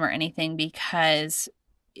sonogram or anything because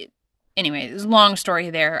anyway, it was a long story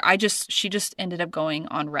there. She just ended up going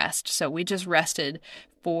on rest. So we just rested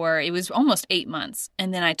it was almost 8 months.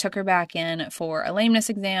 And then I took her back in for a lameness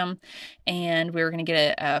exam, and we were going to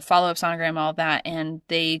get a follow-up sonogram, all of that. And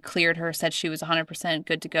they cleared her, said she was 100%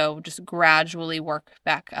 good to go, just gradually work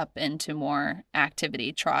back up into more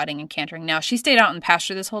activity, trotting and cantering. Now, she stayed out in the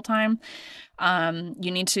pasture this whole time.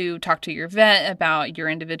 You need to talk to your vet about your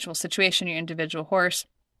individual situation, your individual horse.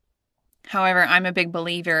 However, I'm a big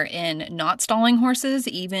believer in not stalling horses,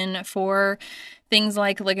 even for things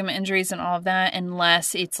like ligament injuries and all of that,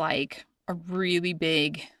 unless it's like a really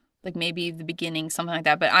big, like maybe the beginning, something like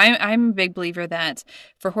that. But I'm a big believer that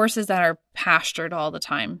for horses that are pastured all the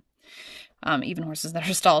time, even horses that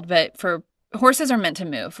are stalled, but for horses are meant to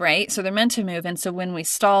move, right? So they're meant to move. And so when we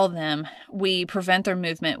stall them, we prevent their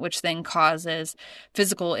movement, which then causes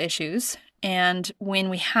physical issues. And when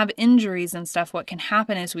we have injuries and stuff, what can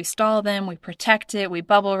happen is we stall them, we protect it, we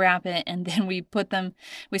bubble wrap it, and then we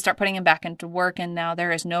start putting them back into work. And now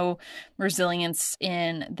there is no resilience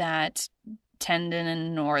in that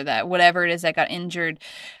tendon or that whatever it is that got injured.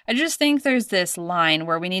 I just think there's this line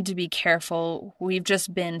where we need to be careful. We've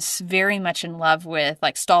just been very much in love with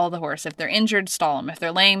like stall the horse. If they're injured, stall them. If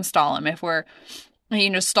they're lame, stall them. If we're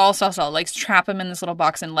stall, like trap them in this little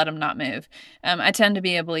box and let them not move. I tend to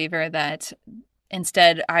be a believer that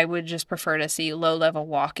instead I would just prefer to see low-level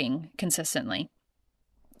walking consistently.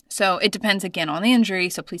 So it depends again on the injury,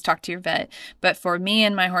 so please talk to your vet. But for me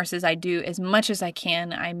and my horses, I do as much as I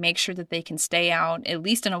can. I make sure that they can stay out, at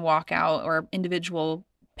least in a walkout or individual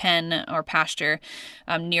pen or pasture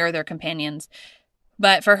near their companions.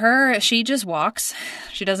 But for her, she just walks.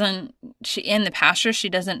 In the pasture, she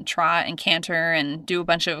doesn't trot and canter and do a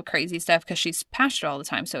bunch of crazy stuff because she's pastured all the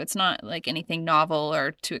time. So it's not like anything novel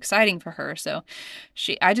or too exciting for her. So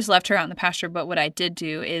I just left her out in the pasture. But what I did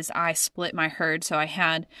do is I split my herd. So I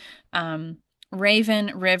had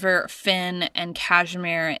Raven, River, Finn, and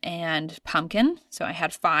Cashmere and Pumpkin. So I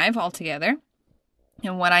had 5 altogether.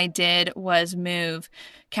 And what I did was move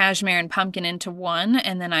Cashmere and Pumpkin into one,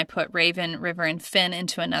 and then I put Raven, River, and Finn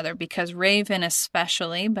into another, because Raven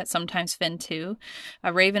especially, but sometimes Finn too,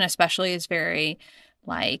 Raven especially is very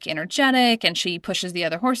like energetic, and she pushes the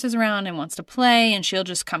other horses around and wants to play, and she'll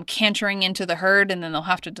just come cantering into the herd, and then they'll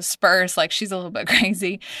have to disperse. Like, she's a little bit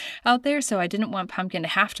crazy out there. So I didn't want Pumpkin to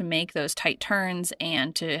have to make those tight turns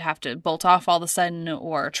and to have to bolt off all of a sudden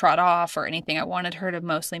or trot off or anything. I wanted her to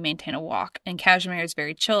mostly maintain a walk. And Cashmere is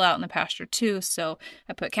very chill out in the pasture too. So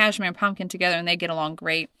I put Cashmere and Pumpkin together, and they get along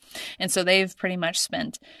great. And so they've pretty much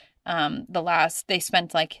spent they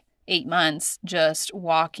spent like 8 months just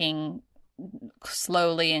walking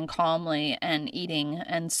slowly and calmly and eating,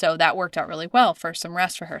 and so that worked out really well for some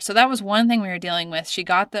rest for her. So that was one thing we were dealing with. She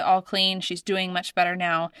got the all clean. She's doing much better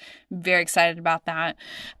now. Very excited about that.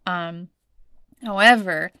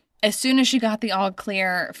 However, as soon as she got the all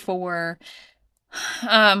clear for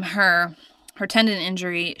her tendon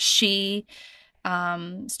injury, she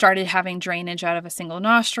started having drainage out of a single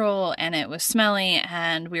nostril, and it was smelly,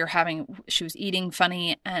 and she was eating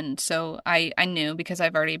funny. And so I knew, because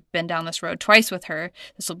I've already been down this road twice with her,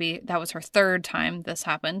 that was her third time this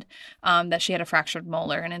happened, that she had a fractured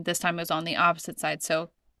molar. And this time it was on the opposite side. So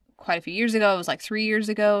quite a few years ago, it was like 3 years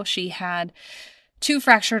ago, she had 2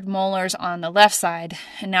 fractured molars on the left side,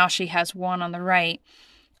 and now she has 1 on the right.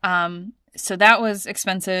 So that was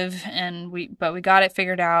expensive, but we got it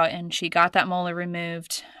figured out, and she got that molar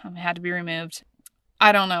removed. It had to be removed.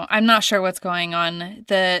 I don't know. I'm not sure what's going on.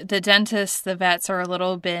 The dentists, the vets are a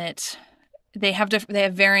little bit, they have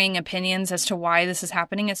varying opinions as to why this is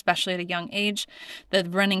happening, especially at a young age. The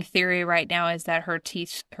running theory right now is that her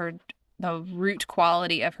teeth, the root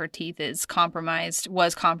quality of her teeth was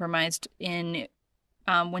compromised in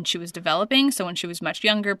when she was developing. So when she was much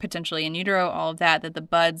younger, potentially in utero, all of that, that the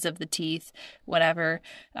buds of the teeth, whatever,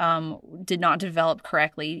 did not develop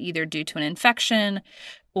correctly, either due to an infection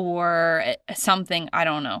or something, I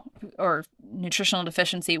don't know, or nutritional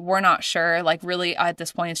deficiency. We're not sure. Like, really, at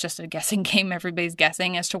this point, it's just a guessing game. Everybody's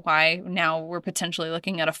guessing as to why now we're potentially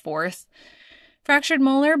looking at a fourth fractured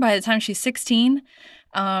molar by the time she's 16.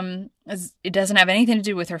 It doesn't have anything to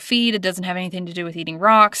do with her feet. It doesn't have anything to do with eating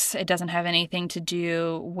rocks. It doesn't have anything to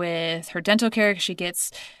do with her dental care. She gets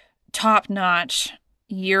top-notch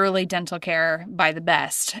yearly dental care by the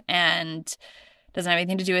best, and doesn't have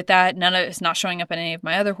anything to do with that. None of it's not showing up in any of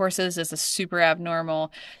my other horses. This is super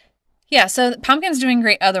abnormal. Yeah, so Pumpkin's doing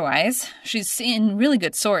great otherwise. She's in really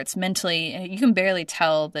good sorts mentally. You can barely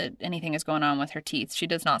tell that anything is going on with her teeth. She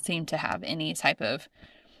does not seem to have any type of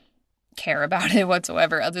care about it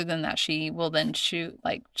whatsoever, other than that she will then chew,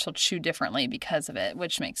 like she'll chew differently because of it,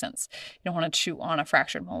 which makes sense. You don't want to chew on a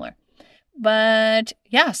fractured molar. But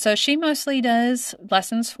yeah, so she mostly does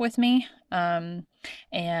lessons with me.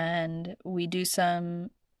 And we do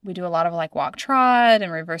a lot of like walk trot and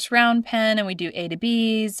reverse round pen, and we do A to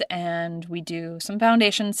B's, and we do some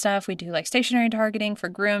foundation stuff. We do like stationary targeting for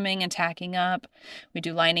grooming and tacking up. We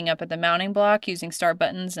do lining up at the mounting block using start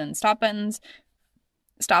buttons and stop buttons.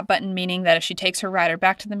 Stop button meaning that if she takes her rider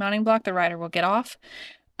back to the mounting block, the rider will get off.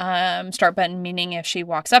 Start button meaning if she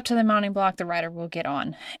walks up to the mounting block, the rider will get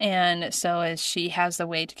on. And so as she has the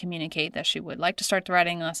way to communicate that she would like to start the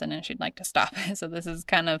riding lesson and she'd like to stop. So this is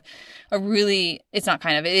kind of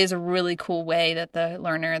it is a really cool way that the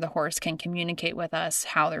learner, the horse, can communicate with us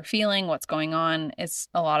how they're feeling, what's going on. It's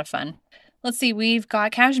a lot of fun. Let's see, we've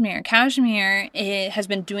got Cashmere. Cashmere has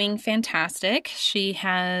been doing fantastic. She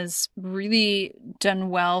has really done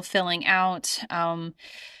well filling out.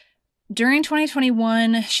 During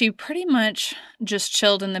 2021, she pretty much just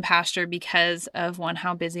chilled in the pasture because of, one,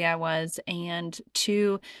 how busy I was, and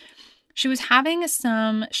two, she was having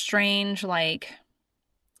some strange,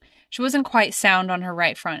 she wasn't quite sound on her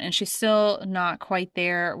right front, and she's still not quite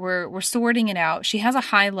there. We're sorting it out. She has a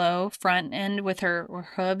high-low front end with her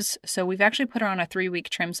hooves, so we've actually put her on a 3-week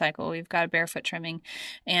trim cycle. We've got a barefoot trimming,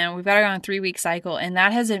 and we've got her on a 3-week cycle, and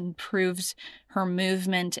that has improved her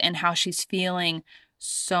movement and how she's feeling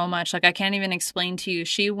so much. Like, I can't even explain to you.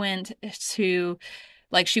 She went to,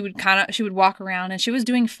 like, she would walk around and she was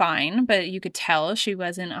doing fine, but you could tell she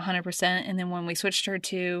wasn't 100%. And then when we switched her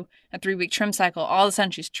to a 3-week trim cycle, all of a sudden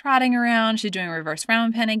she's trotting around. She's doing reverse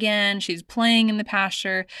round pen again. She's playing in the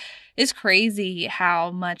pasture. It's crazy how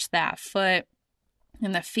much that foot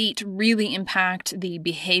and the feet really impact the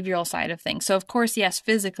behavioral side of things. So of course, yes,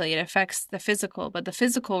 physically it affects the physical, but the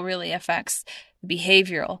physical really affects the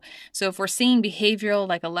behavioral. So if we're seeing behavioral,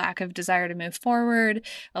 like a lack of desire to move forward,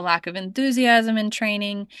 a lack of enthusiasm in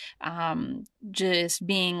training, just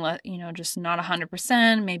being, just not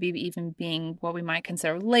 100%, maybe even being what we might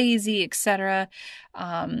consider lazy, etc.,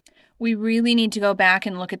 we really need to go back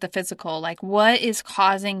and look at the physical. Like, what is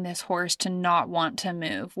causing this horse to not want to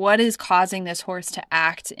move? What is causing this horse to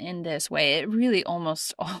act in this way? It really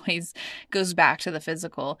almost always goes back to the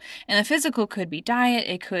physical. And the physical could be diet.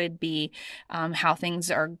 It could be how things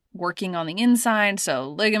are working on the inside. So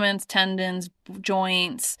ligaments, tendons,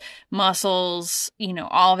 joints, muscles,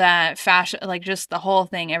 all that, fascia, like just the whole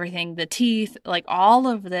thing, everything, the teeth, like all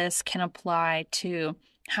of this can apply to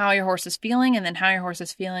how your horse is feeling, and then how your horse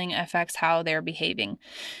is feeling affects how they're behaving.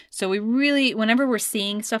 So we really, whenever we're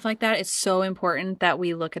seeing stuff like that, it's so important that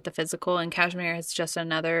we look at the physical, and Cashmere is just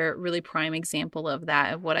another really prime example of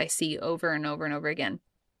that, of what I see over and over and over again.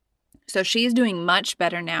 So she's doing much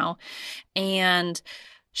better now, and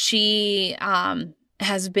she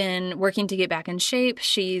has been working to get back in shape.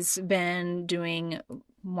 She's been doing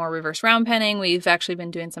more reverse round penning. We've actually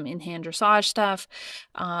been doing some in-hand dressage stuff.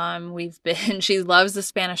 She loves the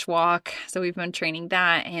Spanish walk, so we've been training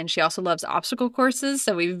that, and she also loves obstacle courses,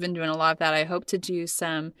 so we've been doing a lot of that. I hope to do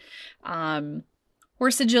some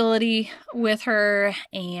horse agility with her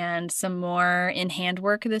and some more in-hand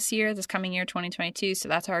work this coming year, 2022. So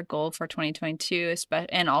that's our goal for 2022,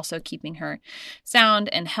 and also keeping her sound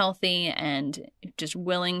and healthy and just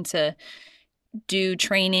willing to do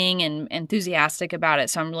training and enthusiastic about it.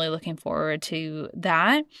 So I'm really looking forward to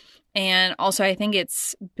that. And also, I think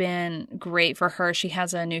it's been great for her. She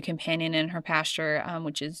has a new companion in her pasture,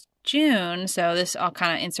 which is June. So I'll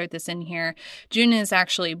kind of insert this in here. June is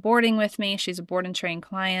actually boarding with me. She's a board and train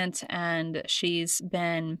client, and she's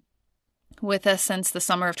been with us since the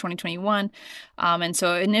summer of 2021. And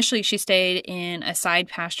so initially she stayed in a side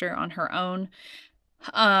pasture on her own.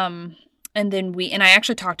 And then I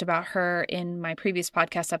actually talked about her in my previous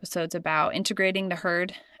podcast episodes about integrating the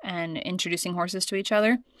herd and introducing horses to each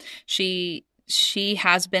other. She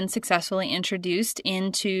has been successfully introduced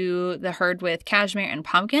into the herd with Cashmere and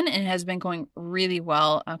Pumpkin, and it has been going really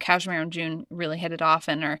well. Cashmere and June really hit it off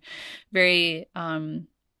and are very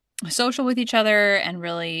social with each other and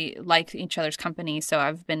really like each other's company. So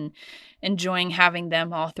I've been enjoying having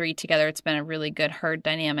them all three together. It's been a really good herd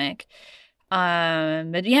dynamic.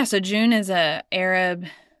 But yeah, so June is a Arab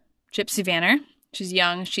gypsy vanner. She's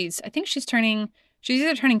young. She's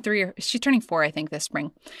either turning 3 or she's turning 4, I think, this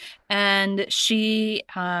spring. And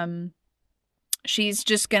she's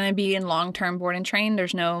just going to be in long-term board and train.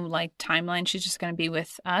 There's no like timeline. She's just going to be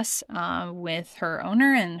with us, with her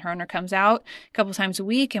owner, and her owner comes out a couple times a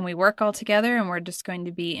week and we work all together, and we're just going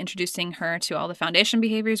to be introducing her to all the foundation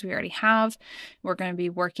behaviors we already have. We're going to be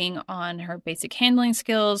working on her basic handling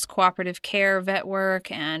skills, cooperative care, vet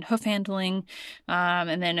work, and hoof handling,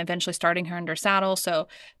 and then eventually starting her under saddle. So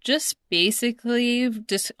just basically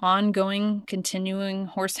just ongoing, continuing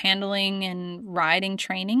horse handling and riding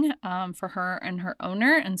training for her and her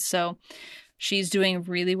owner. And so she's doing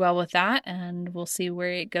really well with that, and we'll see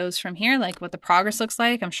where it goes from here, like what the progress looks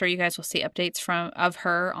like. I'm sure you guys will see updates of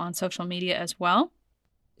her on social media as well.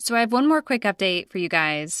 So I have one more quick update for you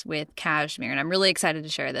guys with Cashmere, and I'm really excited to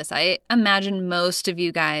share this. I imagine most of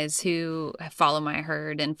you guys who follow my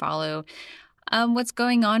herd and follow what's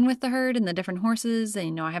going on with the herd and the different horses.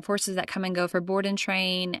 And, I have horses that come and go for board and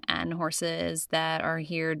train, and horses that are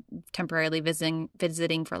here temporarily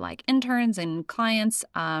visiting for like interns and clients.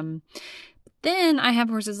 Then I have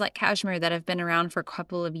horses like Cashmere that have been around for a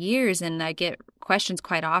couple of years, and I get questions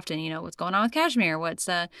quite often, what's going on with Cashmere?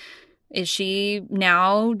 Is she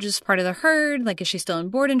now just part of the herd? Like, is she still in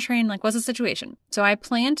board and train? Like, what's the situation? So I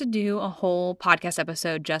plan to do a whole podcast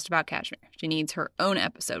episode just about Cashmere. She needs her own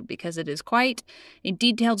episode because it is quite a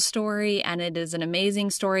detailed story, and it is an amazing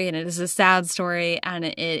story, and it is a sad story, and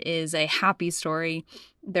it is a happy story.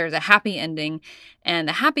 There's a happy ending, and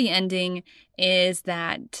the happy ending is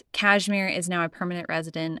that Cashmere is now a permanent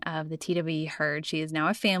resident of the TWE herd. She is now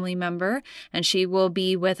a family member, and she will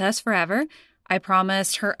be with us forever. I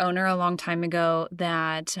promised her owner a long time ago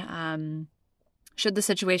that should the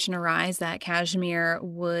situation arise, that Cashmere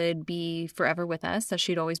would be forever with us, that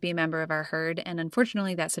she'd always be a member of our herd. And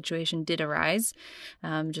unfortunately, that situation did arise,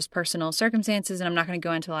 just personal circumstances. And I'm not going to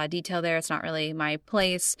go into a lot of detail there. It's not really my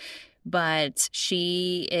place. But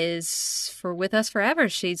she is with us forever.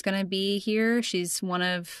 She's going to be here. She's one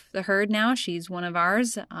of the herd now. She's one of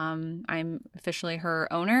ours. I'm officially her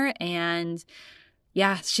owner. And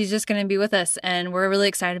yeah, she's just going to be with us, and we're really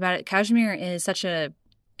excited about it. Cashmere is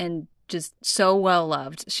just so well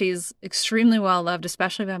loved. She's extremely well loved,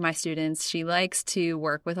 especially by my students. She likes to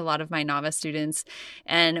work with a lot of my novice students.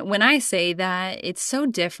 And when I say that, it's so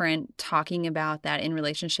different talking about that in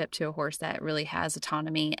relationship to a horse that really has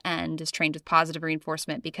autonomy and is trained with positive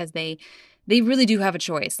reinforcement, because they really do have a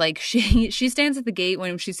choice. Like she stands at the gate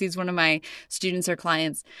when she sees one of my students or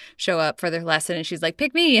clients show up for their lesson, and she's like,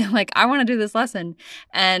 pick me, like, I want to do this lesson.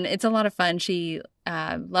 And it's a lot of fun. She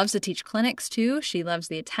loves to teach clinics too. She loves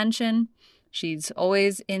the attention. She's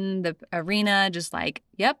always in the arena, just like,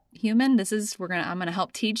 yep, human, I'm going to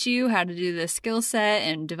help teach you how to do this skill set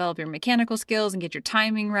and develop your mechanical skills and get your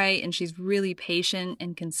timing right. And she's really patient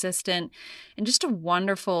and consistent and just a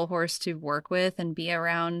wonderful horse to work with and be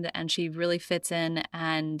around. And she really fits in,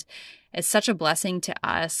 and it's such a blessing to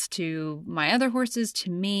us, to my other horses,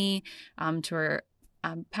 to me, to her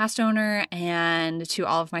past owner, and to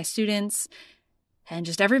all of my students. And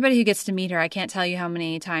just everybody who gets to meet her. I can't tell you how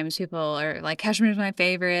many times people are like, Cashmere's my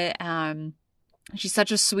favorite. She's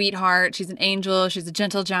such a sweetheart. She's an angel. She's a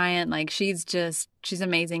gentle giant. Like, she's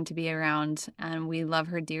amazing to be around, and we love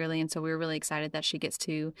her dearly. And so we're really excited that she gets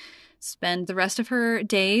to spend the rest of her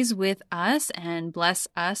days with us and bless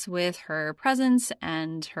us with her presence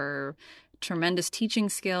and her tremendous teaching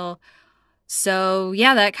skill. So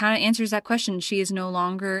yeah, that kind of answers that question. She is no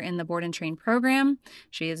longer in the board and train program.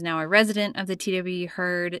 She is now a resident of the TWE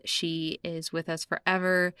herd. She is with us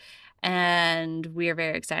forever, and we are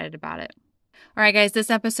very excited about it. All right, guys, this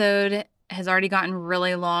episode has already gotten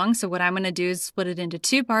really long, so what I'm going to do is split it into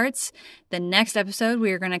 2 parts. The next episode,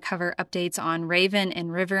 we are going to cover updates on Raven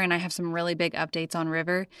and River, and I have some really big updates on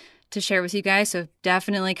River to share with you guys, so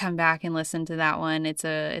definitely come back and listen to that one. It's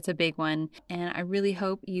a big one, and I really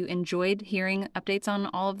hope you enjoyed hearing updates on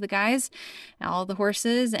all of the guys, all the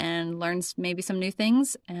horses, and learned maybe some new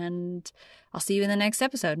things, and I'll see you in the next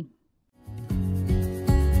episode.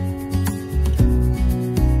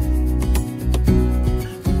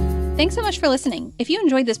 Thanks so much for listening. If you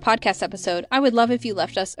enjoyed this podcast episode, I would love if you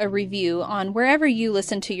left us a review on wherever you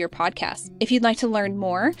listen to your podcasts. If you'd like to learn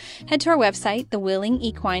more, head to our website,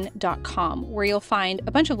 thewillingequine.com, where you'll find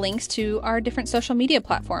a bunch of links to our different social media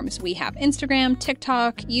platforms. We have Instagram,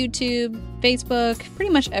 TikTok, YouTube, Facebook, pretty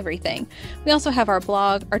much everything. We also have our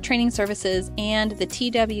blog, our training services, and the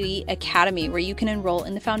TWE Academy, where you can enroll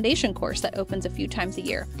in the foundation course that opens a few times a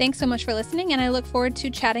year. Thanks so much for listening, and I look forward to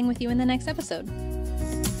chatting with you in the next episode.